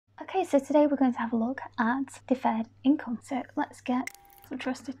Okay, so today we're going to have a look at deferred income. So let's get some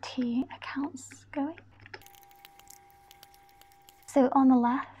trusted T accounts going. So on the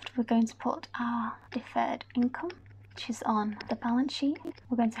left, we're going to put our deferred income, which is on the balance sheet.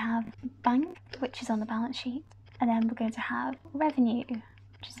 We're going to have bank, which is on the balance sheet. And then we're going to have revenue,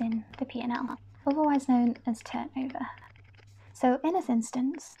 which is in the P&L, otherwise known as turnover. So in this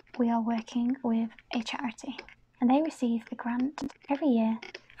instance, we are working with a charity, and they receive a grant every year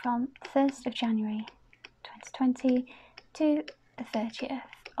from 1st of January 2020 to the 30th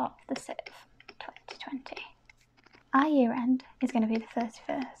of the 6th, 2020. Our year end is going to be the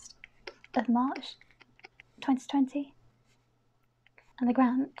 31st of March 2020, and the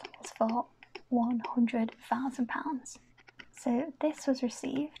grant was for £100,000. So this was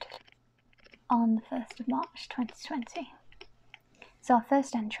received on the 1st of March 2020. So our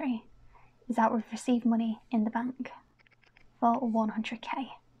first entry is that we've received money in the bank for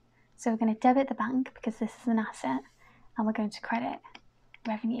 100k. So we're going to debit the bank because this is an asset, and we're going to credit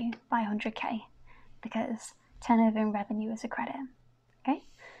revenue by 100k because turnover and revenue is a credit. Okay,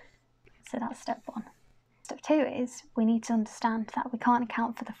 so that's step one. Step two is we need to understand that we can't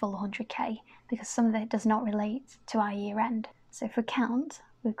account for the full 100k because some of it does not relate to our year end. So for count,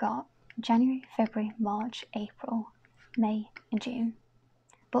 we've got January, February, March, April, May and June.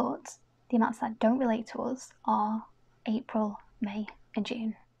 But the amounts that don't relate to us are April, May and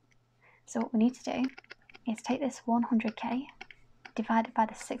June. So what we need to do is take this 100k divided by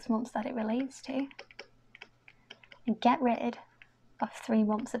the 6 months that it relates to and get rid of 3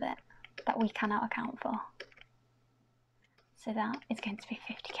 months of it that we cannot account for. So that is going to be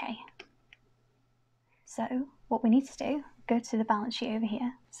 50k. So what we need to do, go to the balance sheet over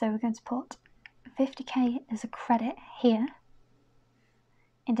here. So we're going to put 50k as a credit here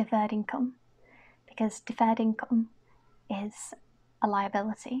in deferred income because deferred income is a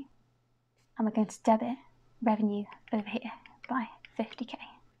liability, and we're going to debit revenue over here by 50k.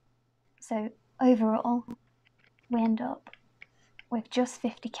 So overall, we end up with just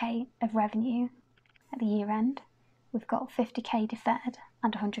 50k of revenue at the year end. We've got 50k deferred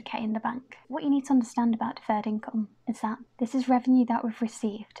and 100k in the bank. What you need to understand about deferred income is that this is revenue that we've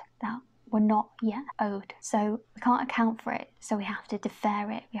received that we're not yet owed. So we can't account for it, so we have to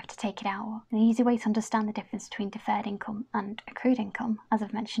defer it, we have to take it out. An easy way to understand the difference between deferred income and accrued income, as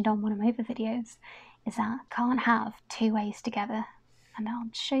I've mentioned on one of my other videos, is that you can't have two ways together. And I'll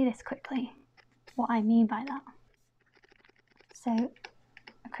show you this quickly, what I mean by that. So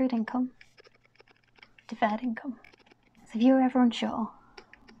accrued income, deferred income. So if you're ever unsure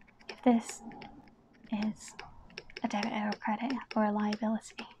if this is a debit or a credit or a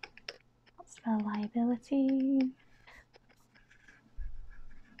liability, let's spell liability,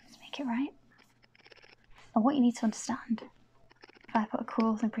 let's make it right. And what you need to understand, if I put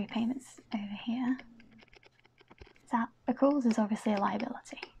accruals and prepayments over here, is that accruals is obviously a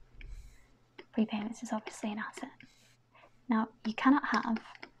liability, prepayments is obviously an asset. Now you cannot have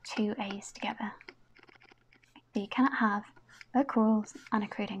two A's together. So you cannot have accruals and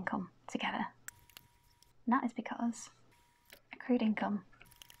accrued income together. And that is because accrued income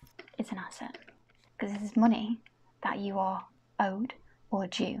is an asset, because this is money that you are owed or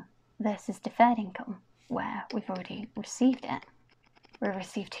due, versus deferred income where we've already received it. We've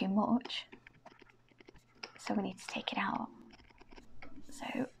received too much, so we need to take it out.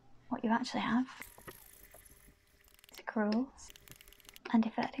 So what you actually have is accruals and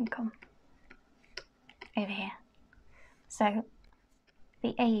deferred income over here. So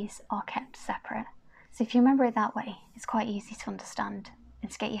the A's are kept separate. So if you remember it that way, it's quite easy to understand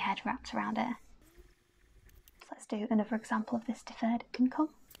and to get your head wrapped around it. So let's do another example of this deferred income.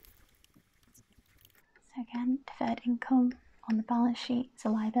 So again, deferred income on the balance sheet is a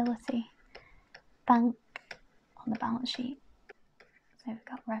liability. Bank on the balance sheet. So we've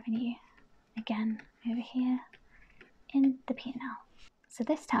got revenue again over here in the P&L. So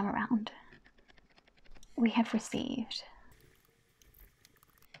this time around, we have received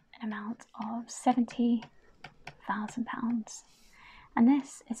an amount of £70,000, and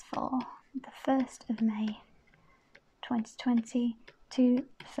this is for the 1st of May 2020 to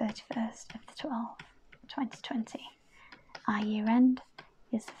the 31st of the 12th 2020. Our year end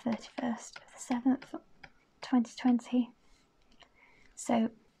is the 31st of the 7th 2020.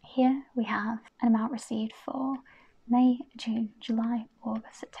 So here we have an amount received for May, June, July,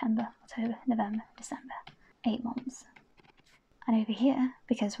 August, September, October, November, December, 8 months. And over here,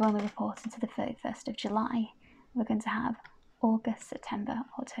 because we're only reporting to the 31st of July, we're going to have August, September,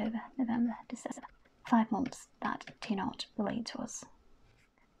 October, November, December, 5 months that do not relate to us.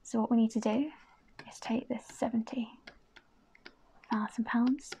 So what we need to do is take this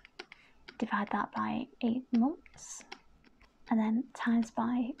 £70,000 divide that by 8 months, and then times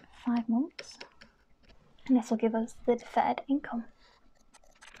by 5 months, and this will give us the deferred income.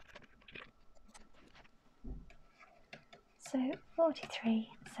 So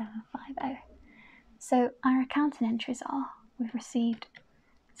 43,750. So our accounting entries are, we've received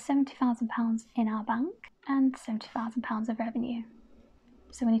 £70,000 in our bank and £70,000 of revenue.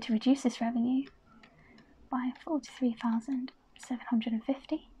 So we need to reduce this revenue by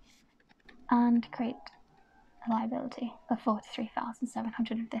 43,750 and create a liability of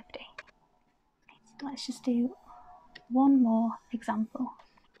 43,750. So let's just do one more example.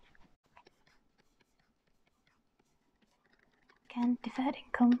 Again, deferred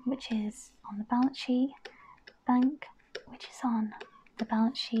income, which is on the balance sheet, bank, which is on the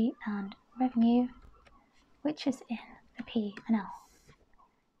balance sheet, and revenue, which is in the P&L.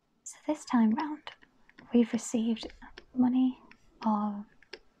 So this time round, we've received money of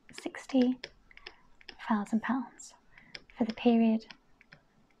 £60,000 for the period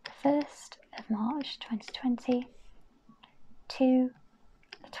the 1st of March 2020 to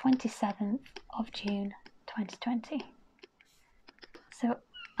the 27th of June 2020. So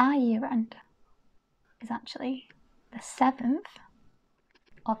our year end is actually the 7th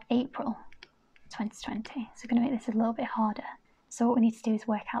of April 2020. So we're going to make this a little bit harder. So what we need to do is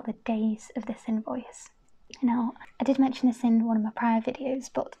work out the days of this invoice. Now, I did mention this in one of my prior videos,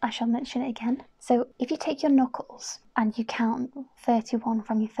 but I shall mention it again. So if you take your knuckles and you count 31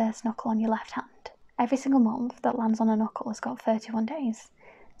 from your first knuckle on your left hand, every single month that lands on a knuckle has got 31 days.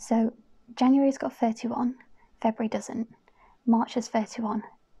 So January's got 31, February doesn't, March has 31,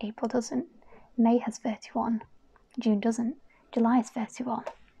 April doesn't, May has 31, June doesn't, July is 31,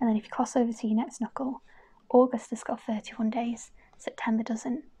 and then if you cross over to your next knuckle, August has got 31 days, September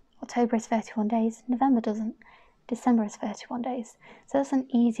doesn't, October is 31 days, November doesn't, December is 31 days. So that's an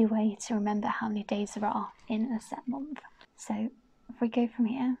easy way to remember how many days there are in a set month. So if we go from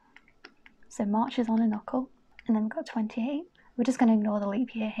here, so March is on a knuckle, and then we've got 28. We're just going to ignore the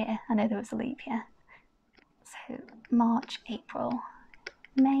leap year here. I know there was a leap year. So March, April,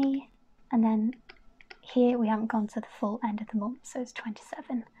 May, and then here we haven't gone to the full end of the month, so it's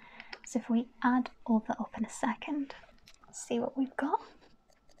 27. So if we add all that up in a second, let's see what we've got.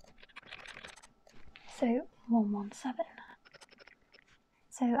 So 117.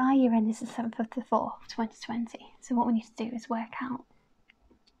 So our year end is the 7th of the 4th, 2020. So what we need to do is work out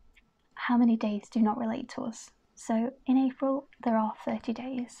how many days do not relate to us. So in April, there are 30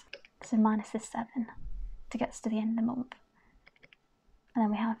 days. So minus this 7 to get us to the end of the month. And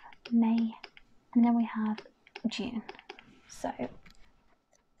then we have May, and then we have June. So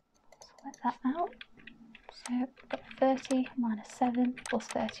let's work that out. So we've got 30 minus 7 plus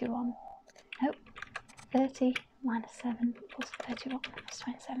 31. Nope. 30 minus 7 plus 31 plus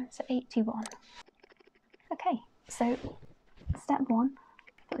 27, so 81. Okay, so step 1,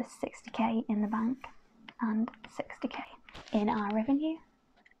 put this 60k in the bank and 60k in our revenue.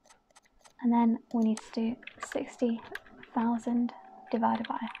 And then we need to do 60,000 divided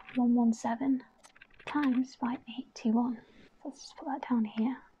by 117 times by 81. So let's just put that down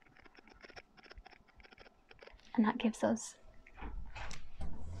here. And that gives us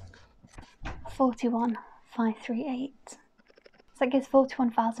 41,538. So that gives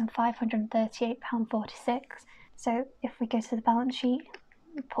 £41,538.46. So if we go to the balance sheet,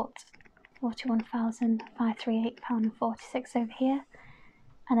 we put £41,538.46 over here,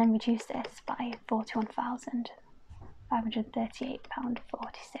 and then reduce this by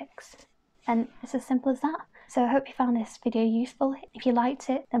 £41,538.46. And it's as simple as that. So I hope you found this video useful. If you liked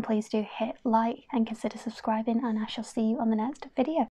it, then please do hit like and consider subscribing, and I shall see you on the next video.